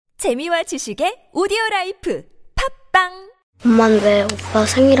재미와 지식의 오디오라이프 팝빵. 엄만 왜 오빠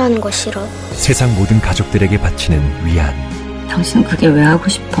생일하는 거 싫어? 세상 모든 가족들에게 바치는 위안. 당신 그게 왜 하고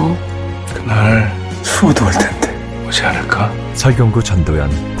싶어? 그날 수호도 올 텐데 오지 않을까? 설경구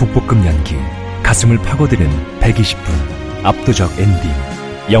전도연 국보급 연기. 가슴을 파고드는 120분 압도적 엔딩.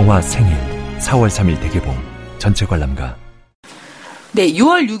 영화 생일 4월 3일 대개봉. 전체 관람가. 네,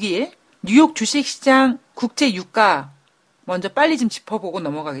 6월 6일 뉴욕 주식시장 국제 유가 먼저 빨리 좀 짚어보고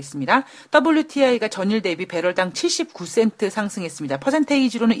넘어가겠습니다. WTI가 전일 대비 배럴당 79센트 상승했습니다.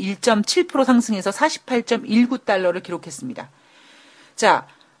 퍼센테이지로는 1.7% 상승해서 48.19달러를 기록했습니다. 자,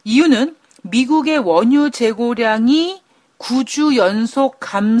 이유는 미국의 원유 재고량이 9주 연속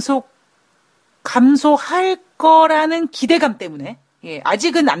감소할 거라는 기대감 때문에,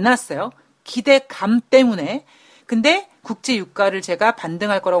 아직은 안 나왔어요. 기대감 때문에. 근데 국제 유가를 제가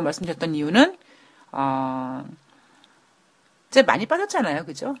반등할 거라고 말씀드렸던 이유는, 이제 많이 빠졌잖아요.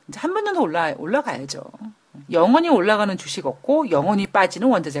 그죠? 이제 한 번은 더 올라가야죠. 영원히 올라가는 주식 없고, 영원히 빠지는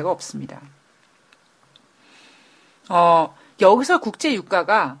원자재가 없습니다. 여기서 국제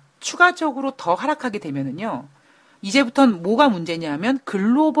유가가 추가적으로 더 하락하게 되면은요, 이제부터는 뭐가 문제냐면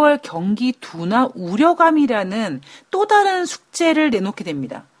글로벌 경기 둔화 우려감이라는 또 다른 숙제를 내놓게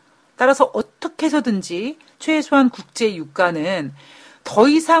됩니다. 따라서 어떻게 해서든지 최소한 국제 유가는 더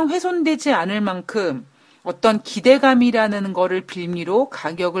이상 훼손되지 않을 만큼 어떤 기대감이라는 거를 빌미로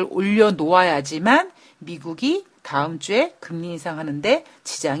가격을 올려놓아야지만 미국이 다음 주에 금리 인상하는데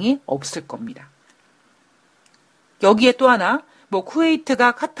지장이 없을 겁니다. 여기에 또 하나,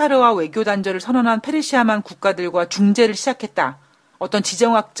 쿠웨이트가 카타르와 외교 단절을 선언한 페르시아만 국가들과 중재를 시작했다. 어떤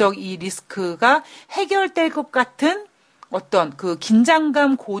지정학적 이 리스크가 해결될 것 같은 어떤 그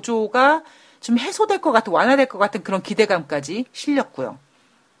긴장감 고조가 좀 해소될 것 같은, 완화될 것 같은 그런 기대감까지 실렸고요.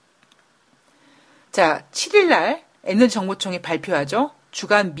 자, 7일날 에너지정보청이 발표하죠.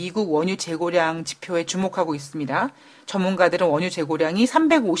 주간 미국 원유 재고량 지표에 주목하고 있습니다. 전문가들은 원유 재고량이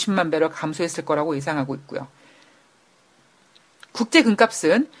 350만 배럴 감소했을 거라고 예상하고 있고요. 국제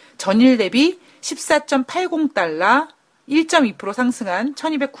금값은 전일 대비 14.80달러, 1.2% 상승한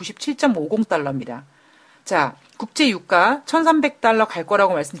 1297.50달러입니다. 자, 국제 유가 1300달러 갈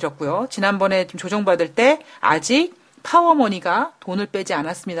거라고 말씀드렸고요. 지난번에 좀 조정받을 때 아직 파워머니가 돈을 빼지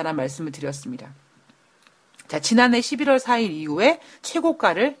않았습니다라는 말씀을 드렸습니다. 자, 지난해 11월 4일 이후에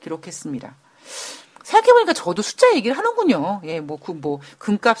최고가를 기록했습니다. 생각해보니까 저도 숫자 얘기를 하는군요.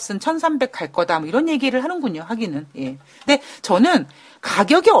 금값은 1300 갈 거다, 이런 얘기를 하는군요, 하기는. 근데 저는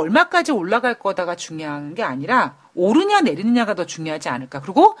가격이 얼마까지 올라갈 거다가 중요한 게 아니라 오르냐 내리느냐가 더 중요하지 않을까.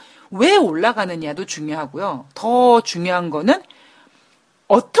 그리고 왜 올라가느냐도 중요하고요. 더 중요한 거는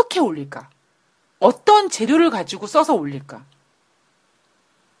어떻게 올릴까? 어떤 재료를 가지고 써서 올릴까?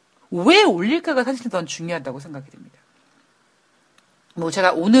 왜 올릴까가 사실 더 중요하다고 생각이 됩니다.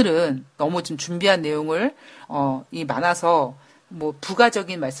 제가 오늘은 너무 좀 준비한 내용을, 많아서,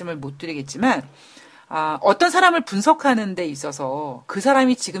 부가적인 말씀을 못 드리겠지만, 어떤 사람을 분석하는 데 있어서 그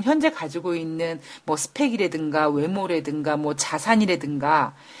사람이 지금 현재 가지고 있는 스펙이라든가 외모라든가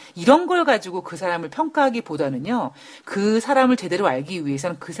자산이라든가 이런 걸 가지고 그 사람을 평가하기보다는요, 그 사람을 제대로 알기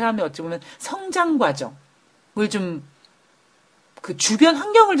위해서는 그 사람의 어찌 보면 성장 과정을 좀 그 주변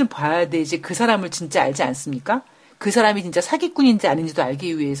환경을 좀 봐야 되지 그 사람을 진짜 알지 않습니까? 그 사람이 진짜 사기꾼인지 아닌지도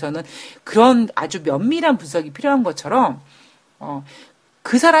알기 위해서는 그런 아주 면밀한 분석이 필요한 것처럼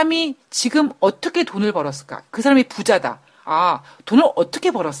그 사람이 지금 어떻게 돈을 벌었을까? 그 사람이 부자다. 돈을 어떻게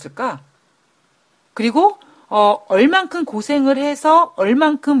벌었을까? 그리고 얼만큼 고생을 해서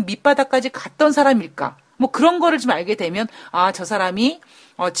얼만큼 밑바닥까지 갔던 사람일까? 그런 거를 좀 알게 되면 저 사람이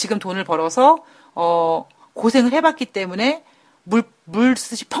지금 돈을 벌어서 고생을 해봤기 때문에 물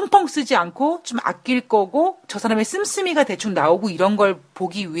쓰지 펑펑 쓰지 않고 좀 아낄 거고 저 사람의 씀씀이가 대충 나오고 이런 걸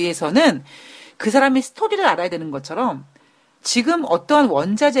보기 위해서는 그 사람의 스토리를 알아야 되는 것처럼 지금 어떠한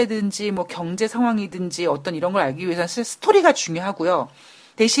원자재든지 경제 상황이든지 어떤 이런 걸 알기 위해서는 스토리가 중요하고요.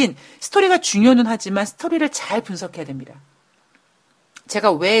 대신 스토리가 중요는 하지만 스토리를 잘 분석해야 됩니다.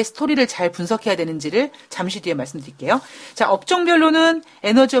 제가 왜 스토리를 잘 분석해야 되는지를 잠시 뒤에 말씀드릴게요. 자, 업종별로는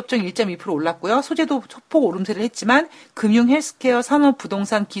에너지 업종 1.2% 올랐고요. 소재도 소폭 오름세를 했지만 금융, 헬스케어, 산업,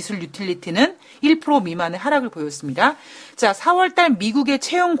 부동산, 기술, 유틸리티는 1% 미만의 하락을 보였습니다. 자, 4월달 미국의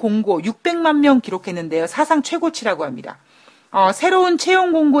채용 공고 600만 명 기록했는데요. 사상 최고치라고 합니다. 새로운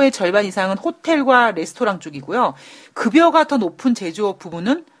채용 공고의 절반 이상은 호텔과 레스토랑 쪽이고요. 급여가 더 높은 제조업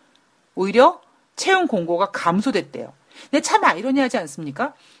부문은 오히려 채용 공고가 감소됐대요. 근데 참 아이러니하지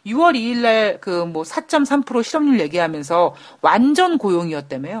않습니까? 6월 2일 날 4.3% 실업률 얘기하면서 완전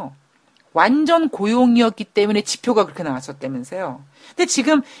고용이었다며요. 완전 고용이었기 때문에 지표가 그렇게 나왔었다면서요. 근데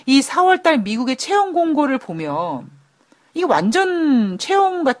지금 이 4월 달 미국의 채용 공고를 보면 이게 완전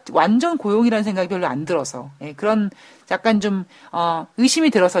완전 고용이라는 생각이 별로 안 들어서, 예, 그런 약간 좀, 의심이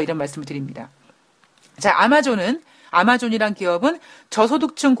들어서 이런 말씀을 드립니다. 자, 아마존이란 기업은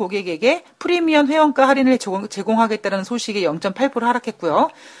저소득층 고객에게 프리미엄 회원가 할인을 제공하겠다는 소식에 0.8% 하락했고요.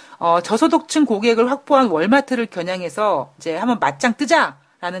 저소득층 고객을 확보한 월마트를 겨냥해서 이제 한번 맞짱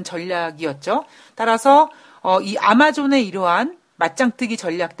뜨자라는 전략이었죠. 따라서 이 아마존의 이러한 맞짱 뜨기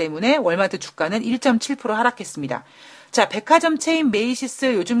전략 때문에 월마트 주가는 1.7% 하락했습니다. 자, 백화점 체인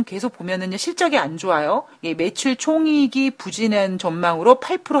메이시스 요즘 계속 보면은요, 실적이 안 좋아요. 예, 매출 총이익이 부진한 전망으로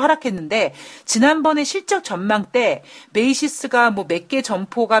 8% 하락했는데, 지난번에 실적 전망 때 메이시스가 뭐 몇 개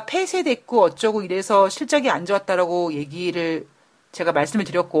점포가 폐쇄됐고 어쩌고 이래서 실적이 안 좋았다라고 얘기를 제가 말씀을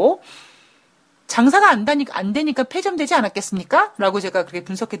드렸고, 장사가 안 되니까 폐점되지 않았겠습니까? 라고 제가 그렇게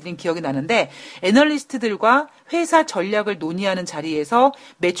분석해드린 기억이 나는데, 애널리스트들과 회사 전략을 논의하는 자리에서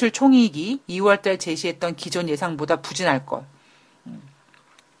매출 총이익이 2월달 제시했던 기존 예상보다 부진할 것.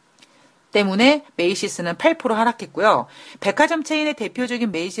 때문에 메이시스는 8% 하락했고요. 백화점 체인의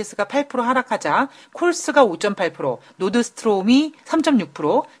대표적인 메이시스가 8% 하락하자 콜스가 5.8%, 노드스트롬이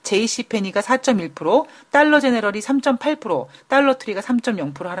 3.6%, JC페니가 4.1%, 달러 제네럴이 3.8%, 달러트리가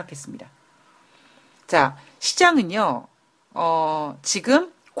 3.0% 하락했습니다. 자, 시장은요,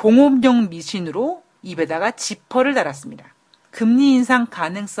 지금 공업용 미신으로 입에다가 지퍼를 달았습니다. 금리 인상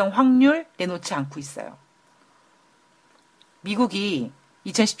가능성 확률 내놓지 않고 있어요. 미국이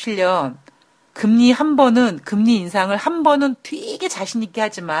 2017년 금리 인상을 한 번은 되게 자신 있게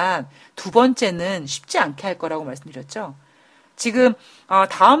하지만 두 번째는 쉽지 않게 할 거라고 말씀드렸죠. 지금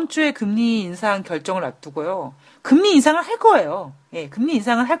다음 주에 금리 인상 결정을 앞두고요. 금리 인상을 할 거예요. 예, 금리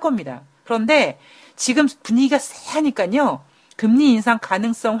인상을 할 겁니다. 그런데 지금 분위기가 쎄하니까요. 금리 인상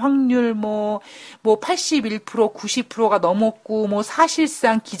가능성 확률 81%, 90%가 넘었고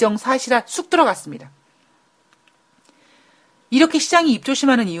사실상 기정사실화 쑥 들어갔습니다. 이렇게 시장이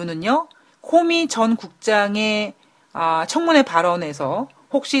입조심하는 이유는요. 코미 전 국장의 청문회 발언에서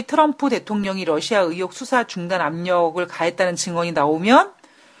혹시 트럼프 대통령이 러시아 의혹 수사 중단 압력을 가했다는 증언이 나오면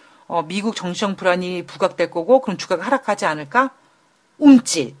미국 정치적 불안이 부각될 거고 그럼 주가가 하락하지 않을까?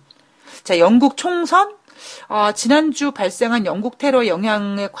 움찔. 자, 영국 총선 지난주 발생한 영국 테러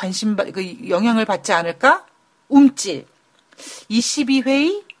영향에 영향을 받지 않을까? 움찔.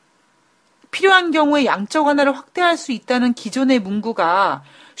 22회의 필요한 경우에 양적 완화를 확대할 수 있다는 기존의 문구가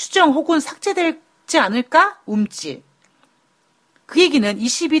수정 혹은 삭제되지 않을까? 움찔. 그 얘기는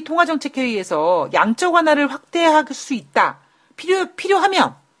 22 통화정책회의에서 양적 완화를 확대할 수 있다.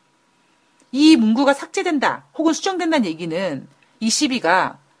 필요하면 이 문구가 삭제된다 혹은 수정된다는 얘기는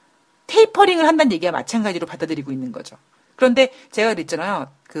 22가 테이퍼링을 한다는 얘기와 마찬가지로 받아들이고 있는 거죠. 그런데 제가 그랬잖아요.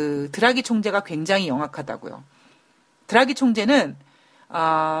 그 드라기 총재가 굉장히 영악하다고요. 드라기 총재는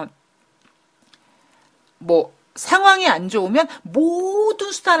상황이 안 좋으면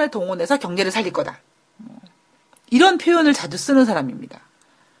모든 수단을 동원해서 경제를 살릴 거다. 이런 표현을 자주 쓰는 사람입니다.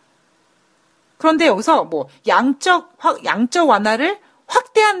 그런데 여기서 양적 완화를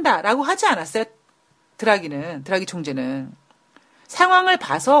확대한다라고 하지 않았어요. 드라기 총재는. 상황을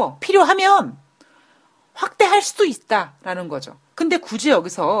봐서 필요하면 확대할 수도 있다라는 거죠. 근데 굳이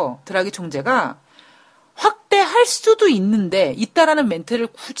여기서 드라기 총재가 확대할 수도 있다라는 멘트를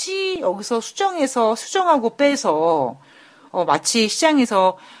굳이 여기서 수정하고 빼서 마치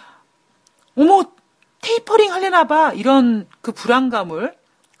시장에서 테이퍼링 하려나 봐 이런 그 불안감을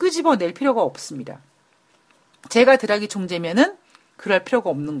끄집어낼 필요가 없습니다. 제가 드라기 총재면은 그럴 필요가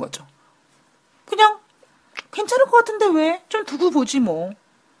없는 거죠. 그냥 괜찮을 것 같은데 왜? 좀 두고 보지 뭐.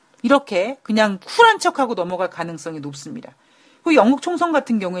 이렇게 그냥 쿨한 척하고 넘어갈 가능성이 높습니다. 그 영국 총선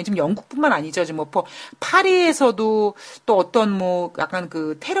같은 경우에 지금 영국뿐만 아니죠. 지금 파리에서도 또 어떤 약간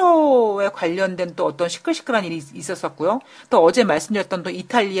그 테러에 관련된 또 어떤 시끌시끌한 일이 있었었고요. 또 어제 말씀드렸던 또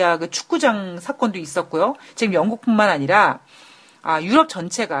이탈리아 그 축구장 사건도 있었고요. 지금 영국뿐만 아니라 유럽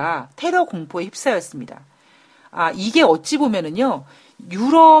전체가 테러 공포에 휩싸였습니다. 이게 어찌 보면은요.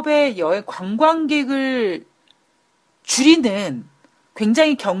 유럽의 여행 관광객을 줄이는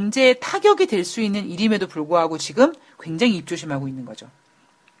굉장히 경제에 타격이 될 수 있는 일임에도 불구하고 지금 굉장히 입조심하고 있는 거죠.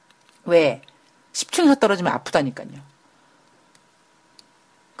 왜? 10층에서 떨어지면 아프다니까요.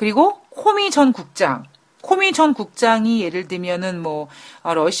 그리고 코미 전 국장이 예를 들면은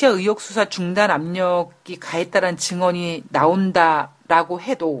러시아 의혹 수사 중단 압력이 가했다는 증언이 나온다라고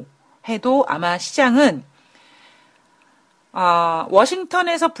해도 아마 시장은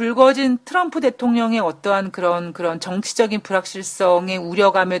워싱턴에서 불거진 트럼프 대통령의 어떠한 그런 정치적인 불확실성의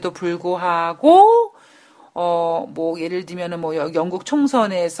우려감에도 불구하고, 뭐, 예를 들면은 뭐, 영국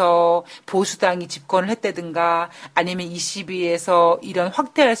총선에서 보수당이 집권을 했다든가, 아니면 22에서 이런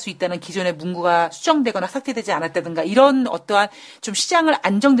확대할 수 있다는 기존의 문구가 수정되거나 삭제되지 않았다든가, 이런 어떠한 좀 시장을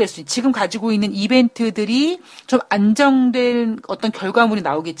안정될 수, 지금 가지고 있는 이벤트들이 좀 안정된 어떤 결과물이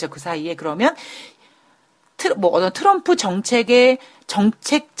나오겠죠, 그 사이에. 그러면, 뭐, 어떤 트럼프 정책의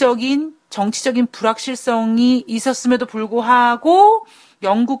정치적인 불확실성이 있었음에도 불구하고,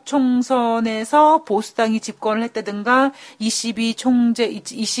 영국 총선에서 보수당이 집권을 했다든가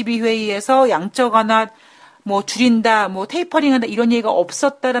 22회의에서 양적 완화 뭐 줄인다, 뭐 테이퍼링한다 이런 얘기가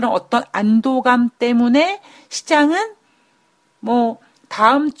없었다라는 어떤 안도감 때문에 시장은 뭐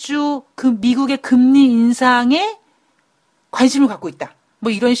다음 주 그 미국의 금리 인상에 관심을 갖고 있다.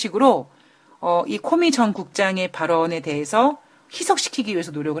 뭐 이런 식으로 이 코미 전 국장의 발언에 대해서 희석시키기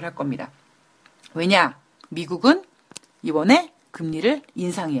위해서 노력을 할 겁니다. 왜냐? 미국은 이번에 금리를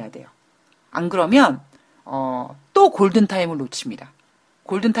인상해야 돼요. 안 그러면 또 골든타임을 놓칩니다.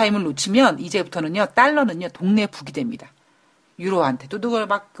 골든타임을 놓치면 이제부터는요. 달러는요. 동네 북이 됩니다. 유로한테 두들겨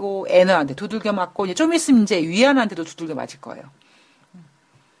맞고 엔화한테 두들겨 맞고 이제 좀 있으면 이제 위안한테도 두들겨 맞을 거예요.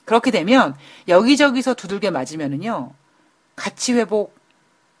 그렇게 되면 여기저기서 두들겨 맞으면은요. 가치 회복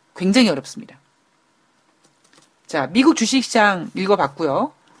굉장히 어렵습니다. 자, 미국 주식시장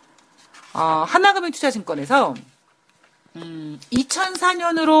읽어봤고요. 하나금융투자증권에서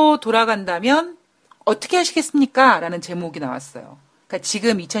 2004년으로 돌아간다면 어떻게 하시겠습니까? 라는 제목이 나왔어요. 그러니까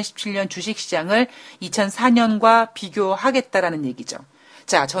지금 2017년 주식시장을 2004년과 비교하겠다라는 얘기죠.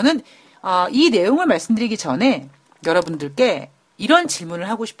 자, 저는 이 내용을 말씀드리기 전에 여러분들께 이런 질문을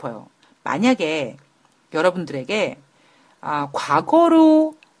하고 싶어요. 만약에 여러분들에게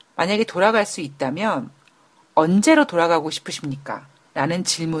과거로 만약에 돌아갈 수 있다면 언제로 돌아가고 싶으십니까? 라는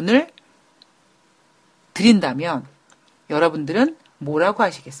질문을 드린다면 여러분들은 뭐라고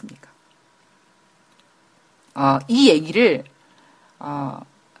하시겠습니까? 이 얘기를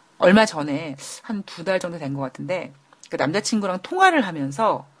얼마 전에 한 2달 정도 된 것 같은데 그 남자친구랑 통화를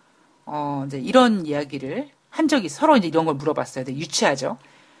하면서 이제 이런 이야기를 한 적이 서로 이제 이런 걸 물어봤어요. 되게 유치하죠.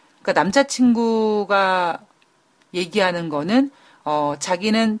 그러니까 남자친구가 얘기하는 거는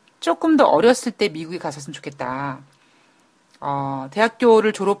자기는 조금 더 어렸을 때 미국에 갔었으면 좋겠다.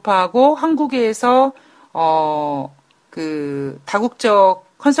 대학교를 졸업하고 한국에서 그 다국적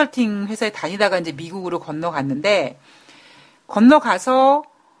컨설팅 회사에 다니다가 이제 미국으로 건너갔는데 건너가서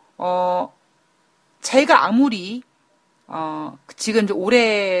자기가 아무리 지금 이제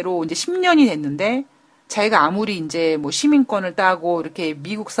올해로 이제 10년이 됐는데 자기가 아무리 이제 뭐 시민권을 따고 이렇게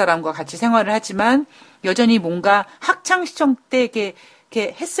미국 사람과 같이 생활을 하지만 여전히 뭔가 학창 시절 때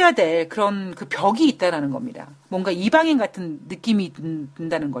이렇게 했어야 될 그런 그 벽이 있다라는 겁니다. 뭔가 이방인 같은 느낌이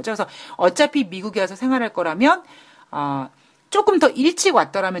든다는 거죠. 그래서 어차피 미국에 와서 생활할 거라면 조금 더 일찍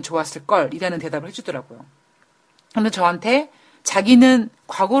왔더라면 좋았을 걸이라는 대답을 해주더라고요. 그런데 저한테 자기는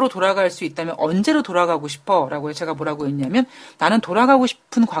과거로 돌아갈 수 있다면 언제로 돌아가고 싶어? 라고 제가 뭐라고 했냐면 나는 돌아가고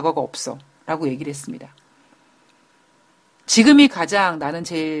싶은 과거가 없어 라고 얘기를 했습니다. 지금이 가장 나는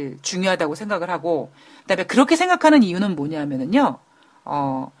제일 중요하다고 생각을 하고 그다음에 그렇게 생각하는 이유는 뭐냐면은요.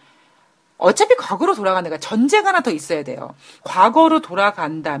 어차피 과거로 돌아가는 거 전제가 하나 더 있어야 돼요. 과거로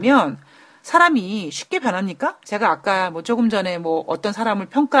돌아간다면 사람이 쉽게 변합니까? 제가 아까 뭐 조금 전에 뭐 어떤 사람을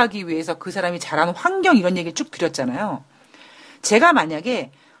평가하기 위해서 그 사람이 자라는 환경 이런 얘기를 쭉 드렸잖아요. 제가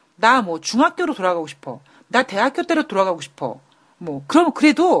만약에 나 뭐 중학교로 돌아가고 싶어. 나 대학교 때로 돌아가고 싶어. 뭐 그럼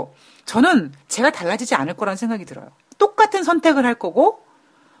그래도 저는 제가 달라지지 않을 거라는 생각이 들어요. 똑같은 선택을 할 거고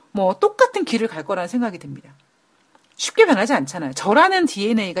뭐 똑같은 길을 갈 거라는 생각이 듭니다. 쉽게 변하지 않잖아요. 저라는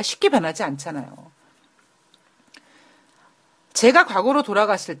DNA가 쉽게 변하지 않잖아요. 제가 과거로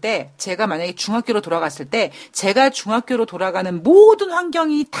돌아갔을 때, 제가 만약에 중학교로 돌아갔을 때, 제가 중학교로 돌아가는 모든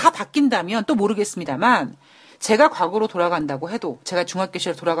환경이 다 바뀐다면 또 모르겠습니다만, 제가 과거로 돌아간다고 해도, 제가 중학교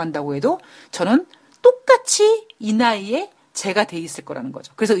시절 돌아간다고 해도, 저는 똑같이 이 나이에 제가 돼 있을 거라는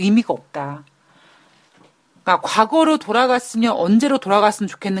거죠. 그래서 의미가 없다. 그러니까 과거로 돌아갔으면 언제로 돌아갔으면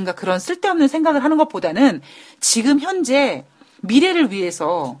좋겠는가 그런 쓸데없는 생각을 하는 것보다는 지금 현재 미래를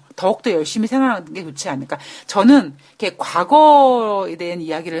위해서 더욱더 열심히 생활하는 게 좋지 않을까. 저는 이렇게 과거에 대한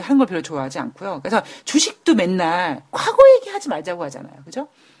이야기를 하는 걸 별로 좋아하지 않고요. 그래서 주식도 맨날 과거 얘기하지 말자고 하잖아요. 그죠?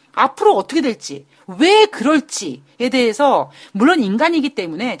 앞으로 어떻게 될지, 왜 그럴지에 대해서 물론 인간이기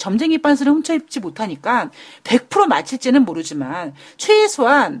때문에 점쟁이 빤스를 훔쳐입지 못하니까 100% 맞힐지는 모르지만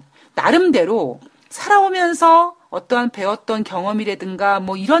최소한 나름대로 살아오면서 어떠한 배웠던 경험이라든가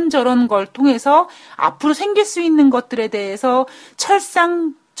뭐 이런저런 걸 통해서 앞으로 생길 수 있는 것들에 대해서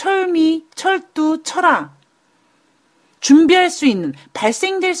철상, 철미, 철두, 철학 준비할 수 있는,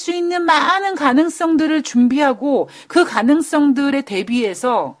 발생될 수 있는 많은 가능성들을 준비하고 그 가능성들에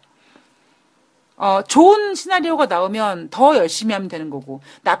대비해서 좋은 시나리오가 나오면 더 열심히 하면 되는 거고,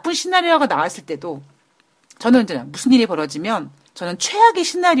 나쁜 시나리오가 나왔을 때도 저는 이제 무슨 일이 벌어지면 저는 최악의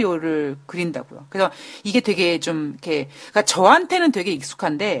시나리오를 그린다고요. 그래서 이게 되게 좀 이렇게, 그러니까 저한테는 되게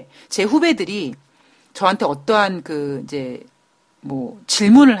익숙한데 제 후배들이 저한테 어떠한 이제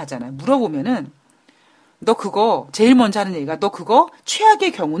질문을 하잖아요. 물어보면은 너 그거 제일 먼저 하는 얘기가 너 그거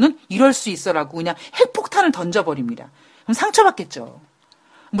최악의 경우는 이럴 수 있어라고 그냥 핵폭탄을 던져버립니다. 그럼 상처받겠죠.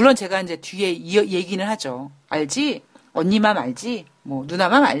 물론 제가 이제 뒤에 얘기는 하죠. 알지? 언니 맘 알지? 누나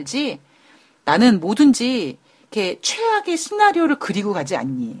맘 알지? 나는 뭐든지 이렇게 최악의 시나리오를 그리고 가지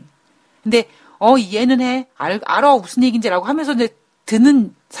않니. 근데 이해는 해. 알아 무슨 얘기인지라고 하면서 이제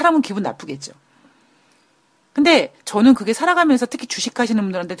듣는 사람은 기분 나쁘겠죠. 근데 저는 그게 살아가면서 특히 주식하시는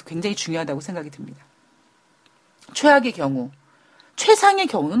분들한테도 굉장히 중요하다고 생각이 듭니다. 최악의 경우, 최상의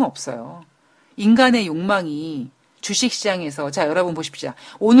경우는 없어요. 인간의 욕망이 주식시장에서, 자, 여러분 보십시오.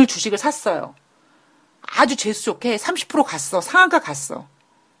 오늘 주식을 샀어요. 아주 재수 좋게 30% 갔어. 상한가 갔어.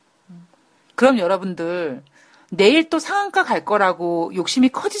 그럼 여러분들, 내일 또 상한가 갈 거라고 욕심이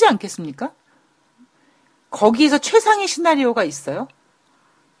커지지 않겠습니까? 거기에서 최상의 시나리오가 있어요.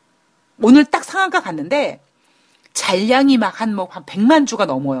 오늘 딱 상한가 갔는데, 잔량이 막 한 100만 주가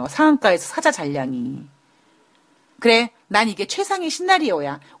넘어요. 상한가에서 사자 잔량이. 그래, 난 이게 최상의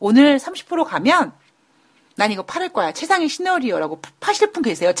시나리오야. 오늘 30% 가면, 난 이거 팔을 거야. 최상의 시나리오라고 파실 분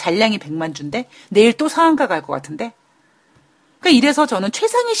계세요. 잔량이 100만 주인데 내일 또 상한가 갈 것 같은데. 그러니까 이래서 저는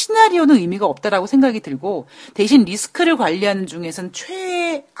최상의 시나리오는 의미가 없다라고 생각이 들고 대신 리스크를 관리하는 중에서는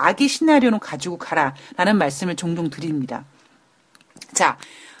최악의 시나리오는 가지고 가라라는 말씀을 종종 드립니다. 자,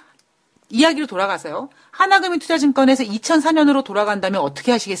 이야기로 돌아가서요. 하나금융투자증권에서 2004년으로 돌아간다면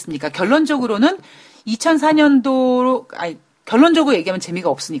어떻게 하시겠습니까? 결론적으로는 2004년도 결론적으로 얘기하면 재미가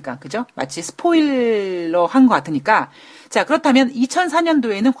없으니까, 그죠? 마치 스포일러 한 것 같으니까. 자, 그렇다면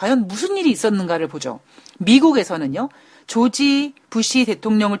 2004년도에는 과연 무슨 일이 있었는가를 보죠. 미국에서는요, 조지 부시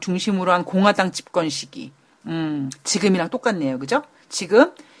대통령을 중심으로 한 공화당 집권 시기. 지금이랑 똑같네요, 그죠?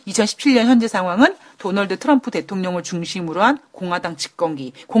 지금 2017년 현재 상황은 도널드 트럼프 대통령을 중심으로 한 공화당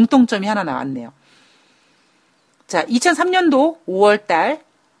집권기. 공통점이 하나 나왔네요. 자, 2003년도 5월 달,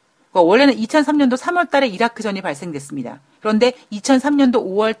 원래는 2003년도 3월 달에 이라크전이 발생됐습니다. 그런데 2003년도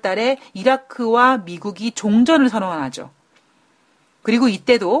 5월 달에 이라크와 미국이 종전을 선언하죠. 그리고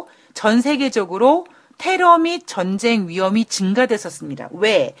이때도 전 세계적으로 테러 및 전쟁 위험이 증가됐었습니다.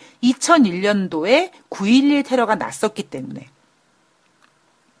 왜? 2001년도에 9.11 테러가 났었기 때문에.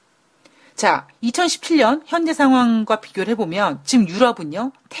 자, 2017년 현재 상황과 비교를 해보면 지금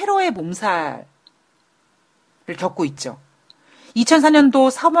유럽은요, 테러의 몸살을 겪고 있죠.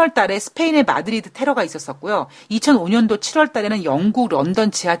 2004년도 3월 달에 스페인의 마드리드 테러가 있었었고요. 2005년도 7월 달에는 영국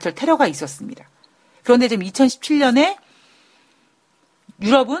런던 지하철 테러가 있었습니다. 그런데 지금 2017년에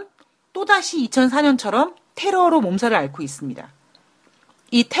유럽은 또다시 2004년처럼 테러로 몸살을 앓고 있습니다.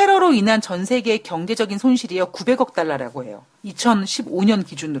 이 테러로 인한 전 세계의 경제적인 손실이요 900억 달러라고 해요. 2015년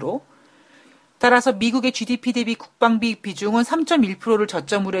기준으로. 따라서 미국의 GDP 대비 국방비 비중은 3.1%를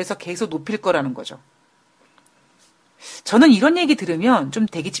저점으로 해서 계속 높일 거라는 거죠. 저는 이런 얘기 들으면 좀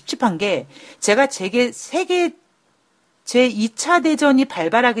되게 찝찝한 게 제가 세계 제2차 대전이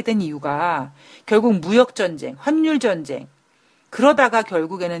발발하게 된 이유가 결국 무역전쟁, 환율전쟁 그러다가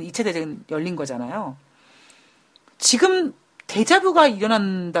결국에는 2차 대전 열린 거잖아요. 지금 데자부가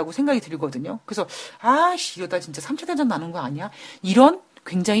일어난다고 생각이 들거든요. 그래서 이러다 진짜 3차 대전 나는 거 아니야? 이런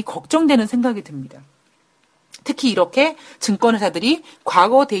굉장히 걱정되는 생각이 듭니다. 특히 이렇게 증권회사들이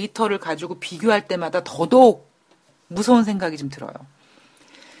과거 데이터를 가지고 비교할 때마다 더더욱 무서운 생각이 좀 들어요.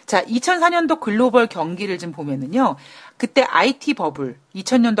 자, 2004년도 글로벌 경기를 좀 보면은요. 그때 IT 버블,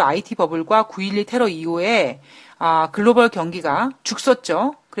 2000년도 IT 버블과 9.11 테러 이후에 글로벌 경기가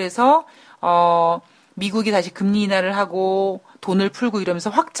죽었죠. 그래서 미국이 다시 금리 인하를 하고 돈을 풀고 이러면서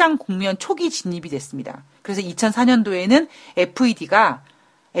확장 국면 초기 진입이 됐습니다. 그래서 2004년도에는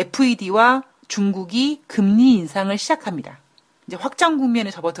FED와 중국이 금리 인상을 시작합니다. 이제 확장 국면에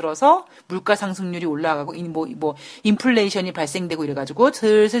접어들어서 물가 상승률이 올라가고 인플레이션이 발생되고 이래가지고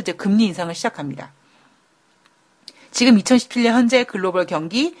슬슬 이제 금리 인상을 시작합니다. 지금 2017년 현재 글로벌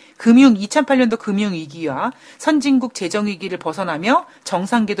경기 2008년도 금융위기와 선진국 재정위기를 벗어나며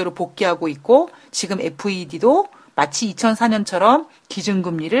정상 궤도로 복귀하고 있고 지금 FED도 마치 2004년처럼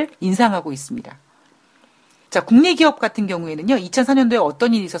기준금리를 인상하고 있습니다. 자, 국내 기업 같은 경우에는요. 2004년도에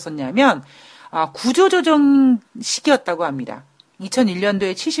어떤 일이 있었었냐면 구조조정 시기였다고 합니다.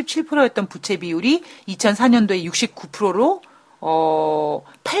 2001년도에 77%였던 부채 비율이 2004년도에 69%로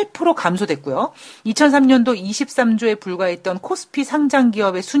 8% 감소됐고요. 2003년도 23조에 불과했던 코스피 상장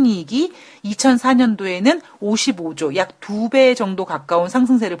기업의 순이익이 2004년도에는 55조, 약 2배 정도 가까운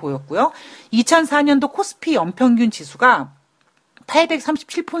상승세를 보였고요. 2004년도 코스피 연평균 지수가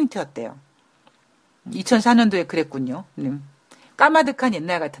 837포인트였대요. 2004년도에 그랬군요. 까마득한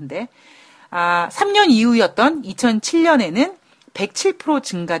옛날 같은데. 3년 이후였던 2007년에는 107%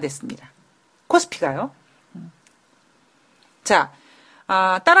 증가됐습니다. 코스피가요. 자,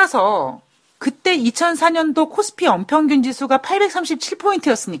 따라서 그때 2004년도 코스피 연평균 지수가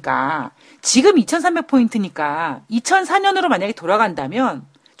 837포인트였으니까 지금 2300포인트니까 2004년으로 만약에 돌아간다면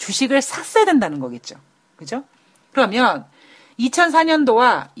주식을 샀어야 된다는 거겠죠. 그죠? 그러면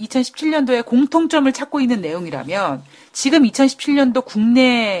 2004년도와 2017년도에 공통점을 찾고 있는 내용이라면 지금 2017년도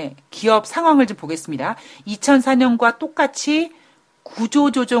국내 기업 상황을 좀 보겠습니다. 2004년과 똑같이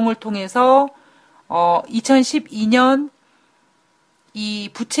구조조정을 통해서 2012년 이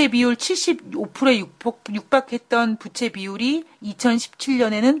부채 비율 75%에 육박했던 부채 비율이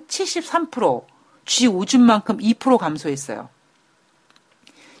 2017년에는 73%, G5준만큼 2% 감소했어요.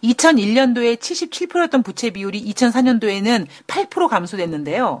 2001년도에 77%였던 부채 비율이 2004년도에는 8%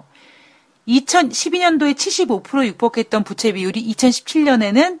 감소됐는데요. 2012년도에 75% 육박했던 부채 비율이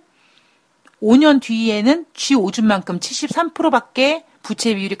 2017년에는 5년 뒤에는 G5준만큼 73%밖에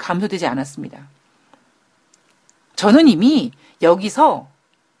부채 비율이 감소되지 않았습니다. 저는 이미 여기서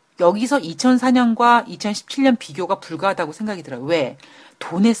 2004년과 2017년 비교가 불가하다고 생각이 들어요. 왜?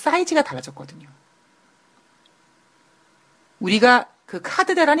 돈의 사이즈가 달라졌거든요. 우리가 그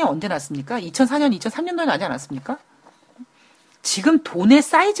카드 대란이 언제 났습니까? 2004년, 2003년도에 나지 않았습니까? 지금 돈의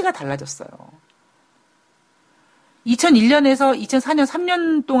사이즈가 달라졌어요. 2001년에서 2004년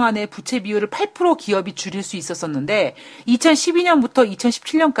 3년 동안의 부채 비율을 8% 기업이 줄일 수 있었었는데 2012년부터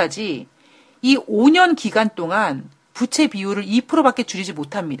 2017년까지 이 5년 기간 동안 부채 비율을 2%밖에 줄이지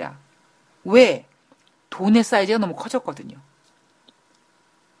못합니다. 왜? 돈의 사이즈가 너무 커졌거든요.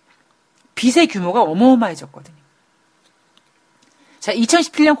 빚의 규모가 어마어마해졌거든요. 자,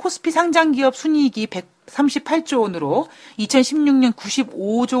 2017년 코스피 상장기업 순이익이 138조 원으로 2016년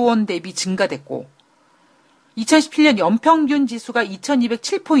 95조 원 대비 증가됐고 2017년 연평균 지수가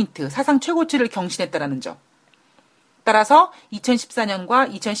 2207포인트 사상 최고치를 경신했다라는 점. 따라서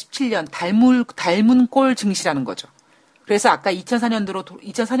 2014년과 2017년 닮은 꼴 증시라는 거죠. 그래서 아까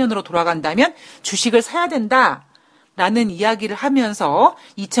 2004년으로 돌아간다면 주식을 사야 된다라는 이야기를 하면서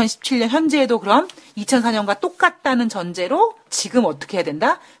 2017년 현재에도 그럼 2004년과 똑같다는 전제로 지금 어떻게 해야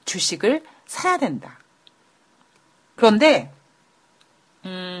된다? 주식을 사야 된다. 그런데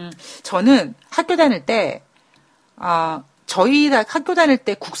저는 학교 다닐 때 저희 학교 다닐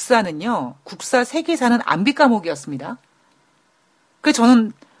때 국사는요. 국사 세계사는 암비 과목이었습니다. 그래서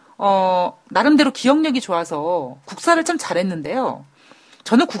저는 나름대로 기억력이 좋아서 국사를 참 잘했는데요.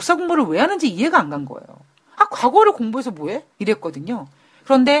 저는 국사 공부를 왜 하는지 이해가 안 간 거예요. 과거를 공부해서 뭐해? 이랬거든요.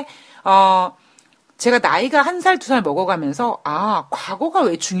 그런데 제가 나이가 1살, 2살 먹어가면서 과거가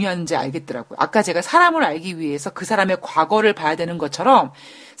왜 중요한지 알겠더라고요. 아까 제가 사람을 알기 위해서 그 사람의 과거를 봐야 되는 것처럼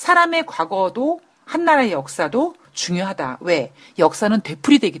사람의 과거도 한 나라의 역사도 중요하다. 왜? 역사는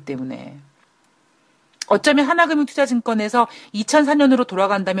되풀이되기 때문에. 어쩌면 하나금융투자증권에서 2004년으로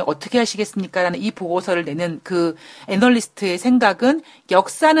돌아간다면 어떻게 하시겠습니까? 라는 이 보고서를 내는 그 애널리스트의 생각은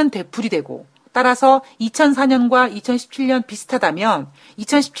역사는 되풀이되고 따라서 2004년과 2017년 비슷하다면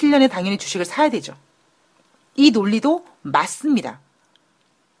 2017년에 당연히 주식을 사야 되죠. 이 논리도 맞습니다.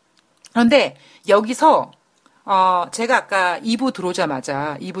 그런데 여기서 제가 아까 2부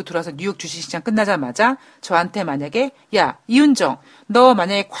들어와서 뉴욕 주식시장 끝나자마자 저한테 만약에 야 이은정 너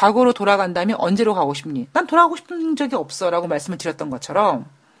만약에 과거로 돌아간다면 언제로 가고 싶니? 난 돌아가고 싶은 적이 없어 라고 말씀을 드렸던 것처럼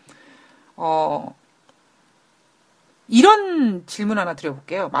이런 질문 하나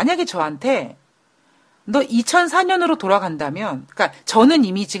드려볼게요. 만약에 저한테 너 2004년으로 돌아간다면 그러니까 저는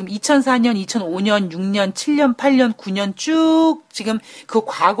이미 지금 2004년, 2005년, 6년, 7년, 8년, 9년 쭉 지금 그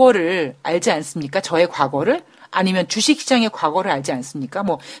과거를 알지 않습니까? 저의 과거를 아니면 주식시장의 과거를 알지 않습니까?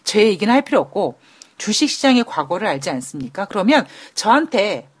 뭐 제 얘기는 할 필요 없고 주식시장의 과거를 알지 않습니까? 그러면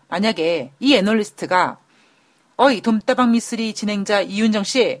저한테 만약에 이 애널리스트가 어이 돈다방 미쓰리 진행자 이윤정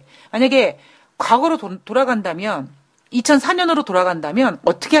씨 만약에 과거로 돌아간다면 2004년으로 돌아간다면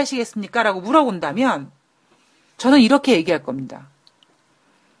어떻게 하시겠습니까? 라고 물어본다면 저는 이렇게 얘기할 겁니다.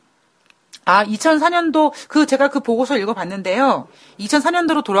 2004년도 제가 그 보고서 읽어봤는데요.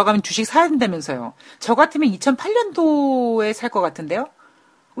 2004년도로 돌아가면 주식 사야 된다면서요. 저 같으면 2008년도에 살 것 같은데요.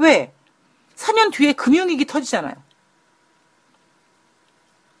 왜? 4년 뒤에 금융위기 터지잖아요.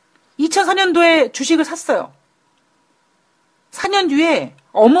 2004년도에 주식을 샀어요. 4년 뒤에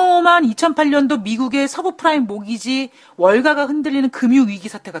어마어마한 2008년도 미국의 서브프라임 모기지 월가가 흔들리는 금융위기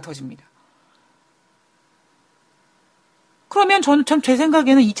사태가 터집니다. 그러면 전 제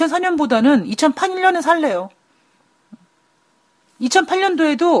생각에는 2004년보다는 2008년에 살래요.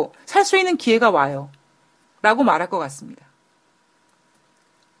 2008년도에도 살 수 있는 기회가 와요. 라고 말할 것 같습니다.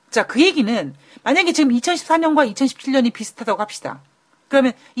 자, 그 얘기는 만약에 지금 2014년과 2017년이 비슷하다고 합시다.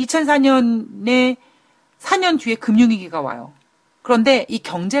 그러면 2004년에 4년 뒤에 금융위기가 와요. 그런데 이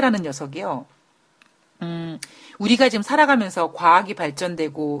경제라는 녀석이요. 우리가 지금 살아가면서 과학이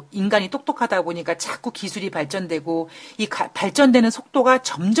발전되고 인간이 똑똑하다 보니까 자꾸 기술이 발전되고 이 발전되는 속도가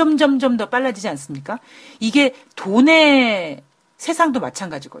점점 더 빨라지지 않습니까? 이게 돈의 세상도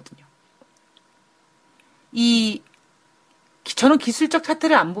마찬가지거든요. 저는 기술적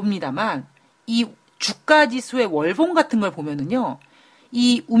차트를 안 봅니다만 이 주가 지수의 월봉 같은 걸 보면은요.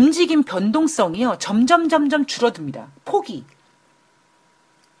 이 움직임 변동성이요. 점점 줄어듭니다. 폭이.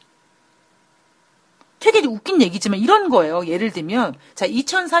 되게 웃긴 얘기지만 이런 거예요. 예를 들면 자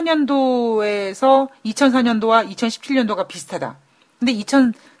 2004년도와 2017년도가 비슷하다. 근데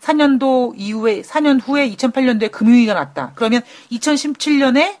 2004년도 이후에 4년 후에 2008년도에 금융위기가 났다. 그러면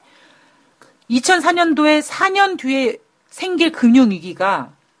 2017년에 2004년도에 4년 뒤에 생길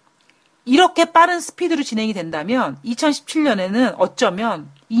금융위기가 이렇게 빠른 스피드로 진행이 된다면 2017년에는 어쩌면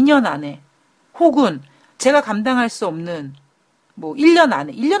 2년 안에 혹은 제가 감당할 수 없는 1년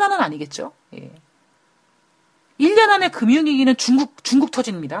안에는 아니겠죠. 예. 1년 안에 금융위기는 중국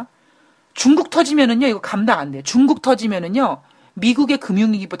터집니다. 중국 터지면은요, 이거 감당 안 돼요. 중국 터지면은요, 미국의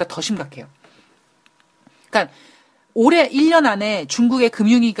금융위기보다 더 심각해요. 그러니까 올해 1년 안에 중국의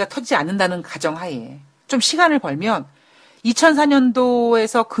금융위기가 터지지 않는다는 가정하에 좀 시간을 벌면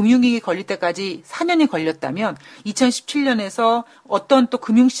 2004년도에서 금융위기 걸릴 때까지 4년이 걸렸다면 2017년에서 어떤 또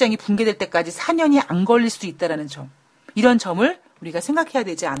금융시장이 붕괴될 때까지 4년이 안 걸릴 수도 있다는 점. 이런 점을 우리가 생각해야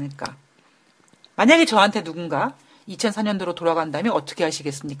되지 않을까. 만약에 저한테 누군가 2004년도로 돌아간다면 어떻게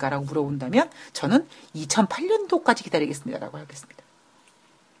하시겠습니까? 라고 물어본다면 저는 2008년도까지 기다리겠습니다. 라고 하겠습니다.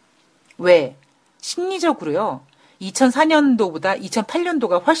 왜? 심리적으로요. 2004년도보다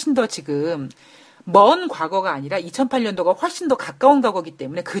 2008년도가 훨씬 더 지금 먼 과거가 아니라 2008년도가 훨씬 더 가까운 과거이기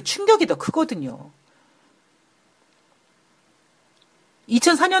때문에 그 충격이 더 크거든요.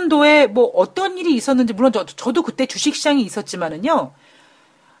 2004년도에 어떤 일이 있었는지 물론 저도 그때 주식시장이 있었지만은요.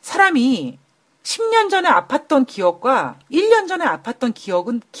 사람이 10년 전에 아팠던 기억과 1년 전에 아팠던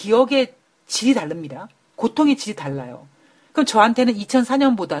기억은 기억의 질이 다릅니다. 고통의 질이 달라요. 그럼 저한테는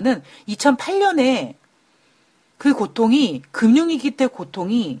 2004년보다는 2008년에 그 고통이 금융위기 때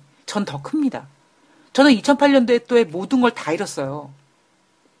고통이 전 더 큽니다. 저는 2008년도에 또에 모든 걸 다 잃었어요.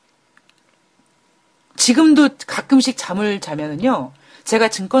 지금도 가끔씩 잠을 자면은요. 제가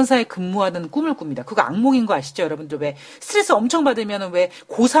증권사에 근무하는 꿈을 꿉니다. 그거 악몽인 거 아시죠? 여러분들 왜 스트레스 엄청 받으면 왜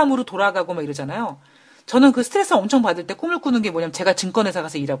고3으로 돌아가고 막 이러잖아요. 저는 그 스트레스 엄청 받을 때 꿈을 꾸는 게 뭐냐면 제가 증권회사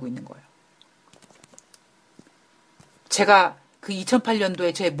가서 일하고 있는 거예요. 제가 그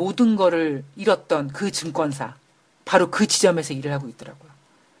 2008년도에 제 모든 거를 잃었던 그 증권사 바로 그 지점에서 일을 하고 있더라고요.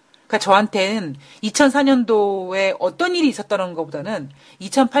 그러니까 저한테는 2004년도에 어떤 일이 있었다는 것보다는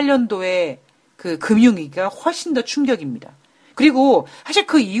 2008년도에 그 금융위기가 훨씬 더 충격입니다. 그리고 사실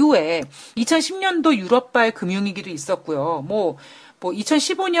그 이후에 2010년도 유럽발 금융위기도 있었고요.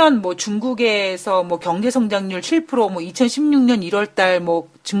 2015년 중국에서 경제 성장률 7%, 2016년 1월달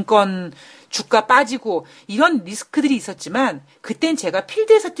증권 주가 빠지고 이런 리스크들이 있었지만 그땐 제가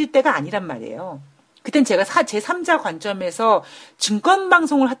필드에서 뛸 때가 아니란 말이에요. 그땐 제가 제3자 관점에서 증권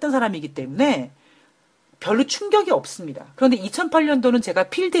방송을 했던 사람이기 때문에 별로 충격이 없습니다. 그런데 2008년도는 제가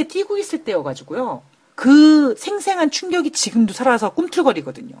필드에 뛰고 있을 때여가지고요. 그 생생한 충격이 지금도 살아서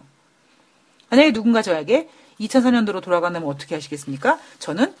꿈틀거리거든요. 만약에 누군가 저에게 2004년도로 돌아간다면 어떻게 하시겠습니까?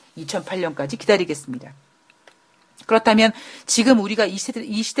 저는 2008년까지 기다리겠습니다. 그렇다면 지금 우리가 이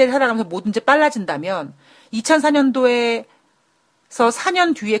시대를 살아가면서 뭐든지 빨라진다면 2004년도에서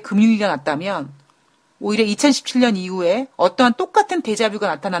 4년 뒤에 금융위기가 났다면 오히려 2017년 이후에 어떠한 똑같은 데자뷰가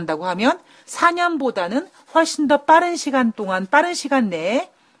나타난다고 하면 4년보다는 훨씬 더 빠른 시간 동안 빠른 시간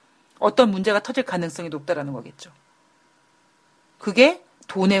내에 어떤 문제가 터질 가능성이 높다라는 거겠죠. 그게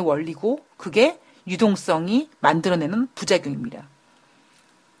돈의 원리고 그게 유동성이 만들어내는 부작용입니다.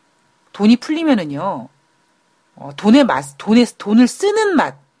 돈이 풀리면은요. 돈을 쓰는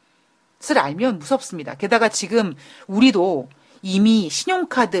맛을 알면 무섭습니다. 게다가 지금 우리도 이미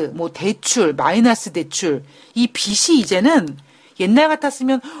신용카드, 대출, 마이너스 대출, 이 빚이 이제는 옛날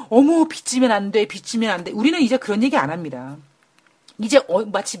같았으면 어머 빚지면 안 돼. 우리는 이제 그런 얘기 안 합니다. 이제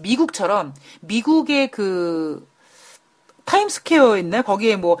마치 미국처럼 미국의 그 타임스퀘어였나?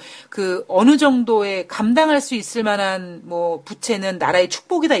 거기에 뭐 어느 정도의 감당할 수 있을 만한 뭐 부채는 나라의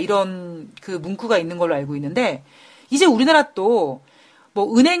축복이다 이런 그 문구가 있는 걸로 알고 있는데 이제 우리나라 또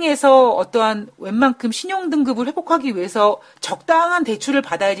뭐 은행에서 어떠한 웬만큼 신용등급을 회복하기 위해서 적당한 대출을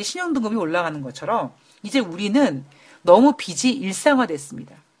받아야지 신용등급이 올라가는 것처럼 이제 우리는 너무 빚이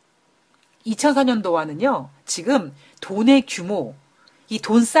일상화됐습니다. 2004년도와는요, 지금 돈의 규모, 이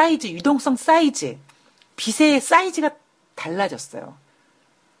돈 사이즈, 유동성 사이즈, 빚의 사이즈가 달라졌어요.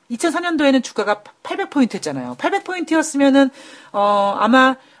 2004년도에는 주가가 800포인트였잖아요. 800포인트였으면은,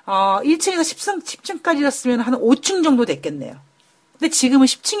 아마, 1층에서 10층까지였으면 한 5층 정도 됐겠네요. 근데 지금은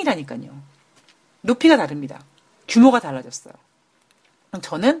 10층이라니까요. 높이가 다릅니다. 규모가 달라졌어요.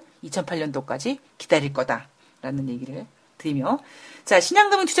 저는 2008년도까지 기다릴 거다라는 얘기를 드리며, 자,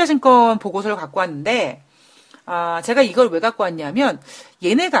 신한금융투자증권 보고서를 갖고 왔는데, 제가 이걸 왜 갖고 왔냐면,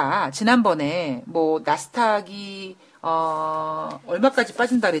 얘네가 지난번에 뭐 나스닥이 얼마까지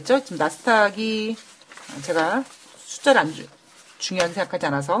빠진다 그랬죠? 지금 나스닥이 제가 숫자를 중요하게 생각하지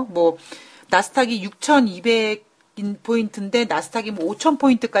않아서 뭐 나스닥이 6,200포인트인데 나스닥이 뭐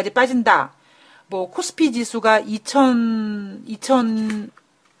 5,000포인트까지 빠진다. 뭐 코스피 지수가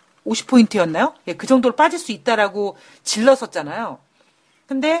 2,050포인트였나요? 예, 그 정도로 빠질 수 있다라고 질렀었잖아요.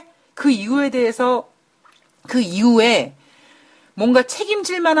 근데 그 이후에 뭔가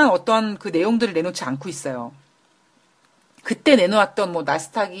책임질 만한 어떤 그 내용들을 내놓지 않고 있어요. 그때 내놓았던 뭐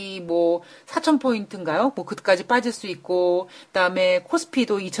나스닥이 뭐 4,000포인트인가요? 뭐 그때까지 빠질 수 있고, 그다음에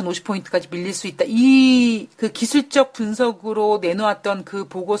코스피도 2,050포인트까지 밀릴 수 있다. 이 그 기술적 분석으로 내놓았던 그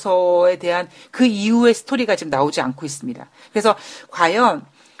보고서에 대한 그 이후의 스토리가 지금 나오지 않고 있습니다. 그래서 과연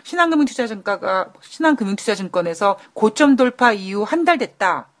신한금융투자증권에서 고점 돌파 이후 한 달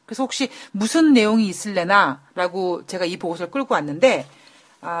됐다. 그래서 혹시 무슨 내용이 있을래나라고 제가 이 보고서를 끌고 왔는데,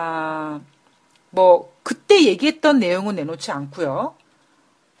 뭐 그때 얘기했던 내용은 내놓지 않고요.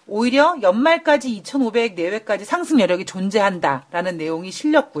 오히려 연말까지 2,500 내외까지 상승 여력이 존재한다라는 내용이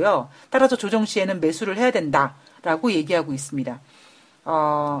실렸고요. 따라서 조정 시에는 매수를 해야 된다라고 얘기하고 있습니다.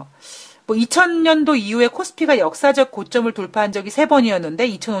 뭐 2000년도 이후에 코스피가 역사적 고점을 돌파한 적이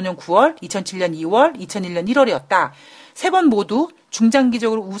 3번이었는데 2005년 9월, 2007년 2월, 2001년 1월이었다. 3번 모두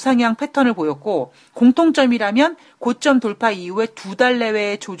중장기적으로 우상향 패턴을 보였고 공통점이라면 고점 돌파 이후에 2달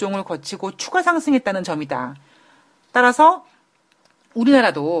내외의 조정을 거치고 추가 상승했다는 점이다. 따라서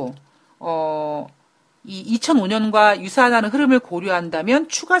우리나라도 이 2005년과 유사하다는 흐름을 고려한다면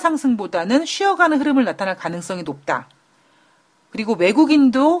추가 상승보다는 쉬어가는 흐름을 나타날 가능성이 높다. 그리고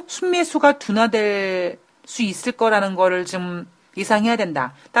외국인도 순매수가 둔화될 수 있을 거라는 거를 좀 예상해야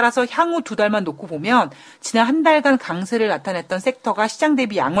된다. 따라서 향후 2달만 놓고 보면 지난 한 달간 강세를 나타냈던 섹터가 시장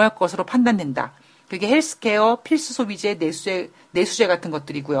대비 양호할 것으로 판단된다. 그게 헬스케어, 필수 소비재, 내수재 같은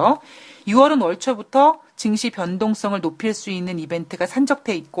것들이고요. 6월은 월초부터 증시 변동성을 높일 수 있는 이벤트가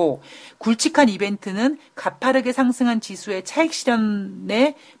산적돼 있고 굵직한 이벤트는 가파르게 상승한 지수의 차익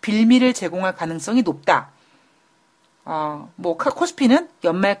실현에 빌미를 제공할 가능성이 높다. 뭐 코스피는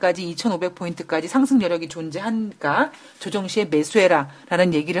연말까지 2,500포인트까지 상승 여력이 존재하니까 조정 시에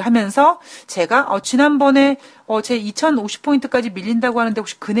매수해라라는 얘기를 하면서 제가 지난번에 제 2,050포인트까지 밀린다고 하는데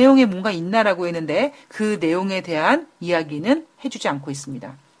혹시 그 내용에 뭔가 있나라고 했는데 그 내용에 대한 이야기는 해주지 않고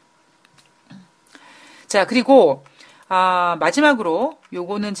있습니다. 자, 그리고 마지막으로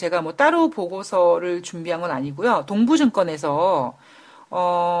요거는 제가 뭐 따로 보고서를 준비한 건 아니고요. 동부증권에서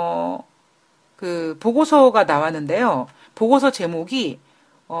그 보고서가 나왔는데요. 보고서 제목이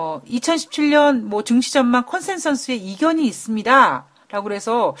 2017년 뭐 증시 전망 컨센서스에 이견이 있습니다. 라고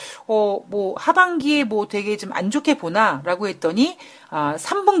그래서 뭐 하반기에 뭐 되게 좀 안 좋게 보나라고 했더니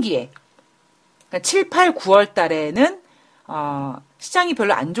 3분기에 그러니까 7, 8, 9월 달에는 시장이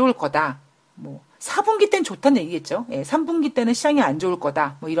별로 안 좋을 거다. 뭐 4분기 때는 좋다는 얘기겠죠. 예, 3분기 때는 시장이 안 좋을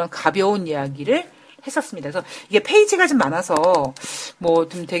거다. 뭐 이런 가벼운 이야기를 했었습니다. 그래서 이게 페이지가 좀 많아서 뭐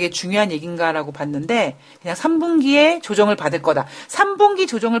좀 되게 중요한 얘기인가라고 봤는데 그냥 3분기에 조정을 받을 거다. 3분기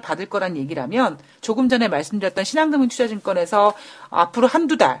조정을 받을 거란 얘기라면 조금 전에 말씀드렸던 신한금융투자증권에서 앞으로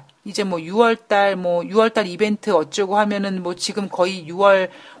한두 달 이제 뭐 6월달 이벤트 어쩌고 하면은 뭐 지금 거의 6월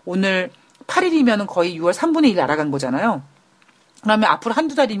오늘 8일이면은 거의 6월 3분의 1 날아간 거잖아요. 그러면 앞으로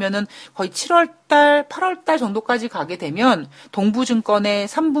한두 달이면은 거의 7월달, 8월달 정도까지 가게 되면 동부증권의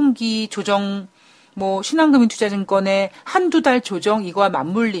 3분기 조정 뭐 신한금융투자증권의 한두 달 조정 이거와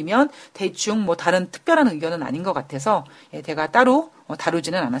맞물리면 대충 뭐 다른 특별한 의견은 아닌 것 같아서 제가 따로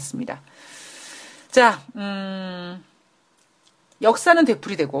다루지는 않았습니다. 자, 역사는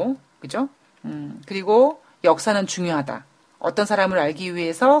되풀이되고 그죠? 그리고 역사는 중요하다. 어떤 사람을 알기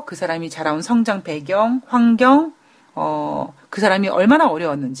위해서 그 사람이 자라온 성장 배경, 환경, 그 사람이 얼마나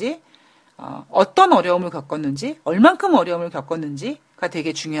어려웠는지 어떤 어려움을 겪었는지, 얼만큼 어려움을 겪었는지가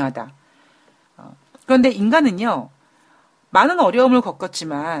되게 중요하다. 그런데 인간은요, 많은 어려움을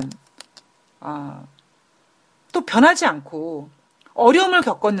겪었지만 또 변하지 않고 어려움을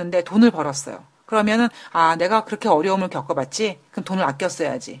겪었는데 돈을 벌었어요. 그러면은 내가 그렇게 어려움을 겪어봤지? 그럼 돈을 아껴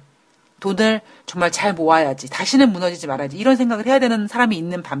써야지. 돈을 정말 잘 모아야지. 다시는 무너지지 말아야지. 이런 생각을 해야 되는 사람이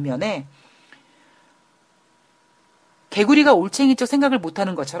있는 반면에 개구리가 올챙이적 생각을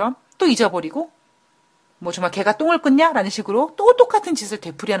못하는 것처럼 또 잊어버리고 뭐 정말 개가 똥을 끗냐? 라는 식으로 또 똑같은 짓을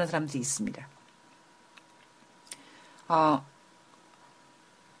되풀이하는 사람들이 있습니다.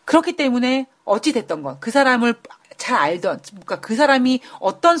 그렇기 때문에 어찌 됐던 것, 그 사람을 잘 알던, 그러니까 그 사람이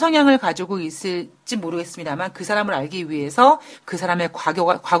어떤 성향을 가지고 있을지 모르겠습니다만 그 사람을 알기 위해서 그 사람의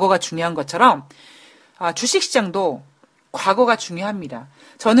과거가 중요한 것처럼 주식시장도 과거가 중요합니다.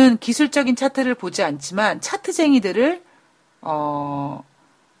 저는 기술적인 차트를 보지 않지만 차트쟁이들을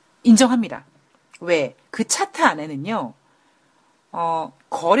인정합니다. 왜? 그 차트 안에는요,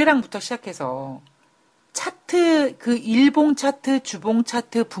 거래량부터 시작해서 차트, 그 일봉 차트, 주봉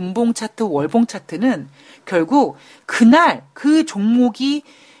차트, 분봉 차트, 월봉 차트는 결국 그날 그 종목이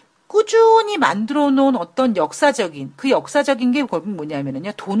꾸준히 만들어 놓은 어떤 역사적인 게 결국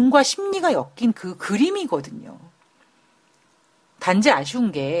뭐냐면요, 돈과 심리가 엮인 그 그림이거든요. 단지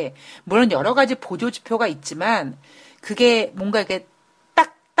아쉬운 게, 물론 여러 가지 보조지표가 있지만, 그게 뭔가 이렇게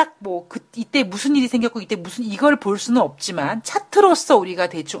이때 무슨 일이 생겼고, 이걸 볼 수는 없지만, 차트로서 우리가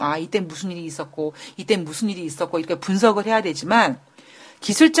대충, 이때 무슨 일이 있었고, 이때 무슨 일이 있었고, 이렇게 분석을 해야 되지만,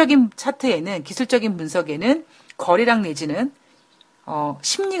 기술적인 분석에는 거래량 내지는,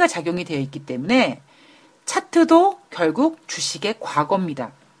 심리가 작용이 되어 있기 때문에, 차트도 결국 주식의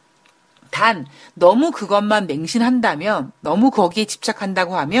과거입니다. 단, 너무 그것만 맹신한다면, 너무 거기에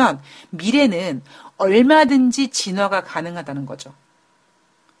집착한다고 하면, 미래는 얼마든지 진화가 가능하다는 거죠.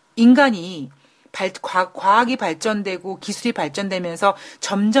 인간이 과학이 발전되고 기술이 발전되면서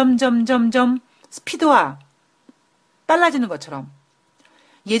점점 스피드화 빨라지는 것처럼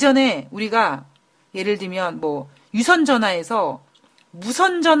예전에 우리가 예를 들면 뭐 유선 전화에서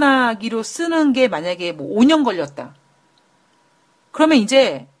무선 전화기로 쓰는 게 만약에 뭐 5년 걸렸다. 그러면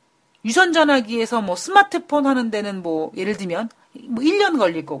이제 유선 전화기에서 뭐 스마트폰 하는 데는 뭐 예를 들면 뭐 1년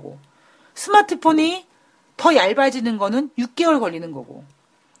걸릴 거고 스마트폰이 더 얇아지는 거는 6개월 걸리는 거고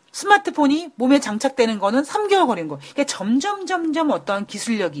스마트폰이 몸에 장착되는 거는 3개월 걸리는 거. 그러니까 점점 어떠한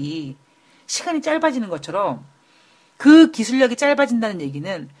기술력이 시간이 짧아지는 것처럼 그 기술력이 짧아진다는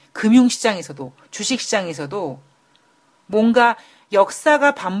얘기는 금융시장에서도 주식시장에서도 뭔가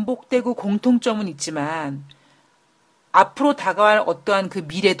역사가 반복되고 공통점은 있지만 앞으로 다가갈 어떠한 그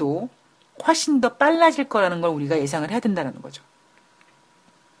미래도 훨씬 더 빨라질 거라는 걸 우리가 예상을 해야 된다는 거죠.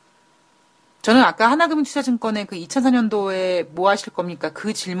 저는 아까 하나금융투자증권의 그 2004년도에 뭐 하실 겁니까?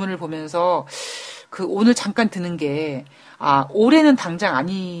 그 질문을 보면서 그 오늘 잠깐 드는 게 올해는 당장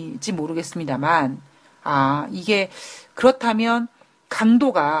아니지 모르겠습니다만 이게 그렇다면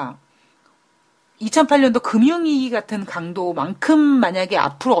강도가 2008년도 금융위기 같은 강도만큼 만약에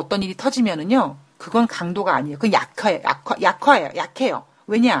앞으로 어떤 일이 터지면은요, 그건 강도가 아니에요. 그건 약해요.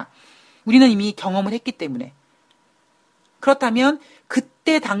 왜냐? 우리는 이미 경험을 했기 때문에. 그렇다면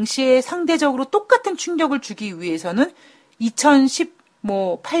그때 당시에 상대적으로 똑같은 충격을 주기 위해서는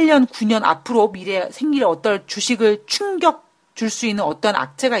 2018년, 9년 앞으로 미래에 생길 어떤 주식을 충격 줄 수 있는 어떤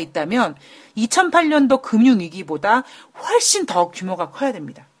악재가 있다면 2008년도 금융위기보다 훨씬 더 규모가 커야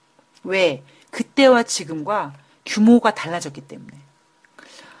됩니다. 왜? 그때와 지금과 규모가 달라졌기 때문에.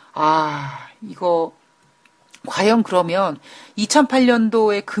 이거 과연 그러면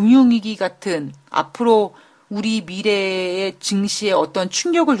 2008년도의 금융위기 같은 앞으로 우리 미래의 증시에 어떤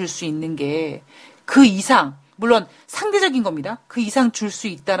충격을 줄 수 있는 게 그 이상, 물론 상대적인 겁니다. 그 이상 줄 수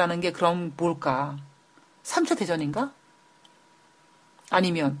있다라는 게 그럼 뭘까? 3차 대전인가?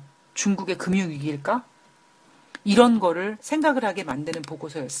 아니면 중국의 금융위기일까? 이런 거를 생각을 하게 만드는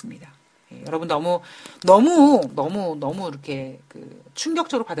보고서였습니다. 여러분 너무 이렇게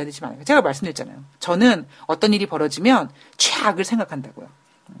충격적으로 받아들이지 마요. 제가 말씀드렸잖아요. 저는 어떤 일이 벌어지면 최악을 생각한다고요.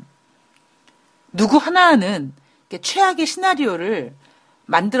 누구 하나는 최악의 시나리오를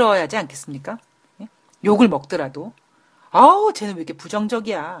만들어야 하지 않겠습니까? 욕을 먹더라도 쟤는 왜 이렇게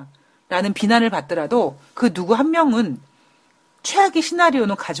부정적이야 라는 비난을 받더라도 그 누구 한 명은 최악의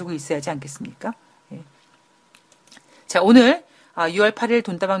시나리오는 가지고 있어야 하지 않겠습니까? 자, 오늘 6월 8일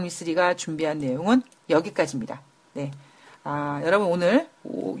돈다방 미쓰리가 준비한 내용은 여기까지입니다. 네. 여러분 오늘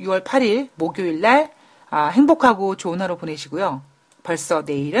 6월 8일 목요일 날 행복하고 좋은 하루 보내시고요. 벌써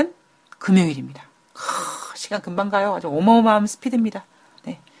내일은 금요일입니다. 시간 금방 가요. 아주 어마어마한 스피드입니다.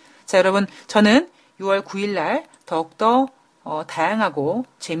 네. 자, 여러분 저는 6월 9일 날 더욱더 다양하고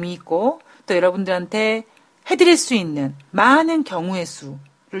재미있고 또 여러분들한테 해드릴 수 있는 많은 경우의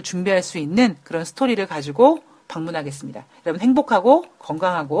수를 준비할 수 있는 그런 스토리를 가지고 방문하겠습니다. 여러분 행복하고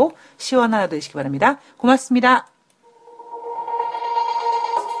건강하고 시원한 하루 되시기 바랍니다. 고맙습니다.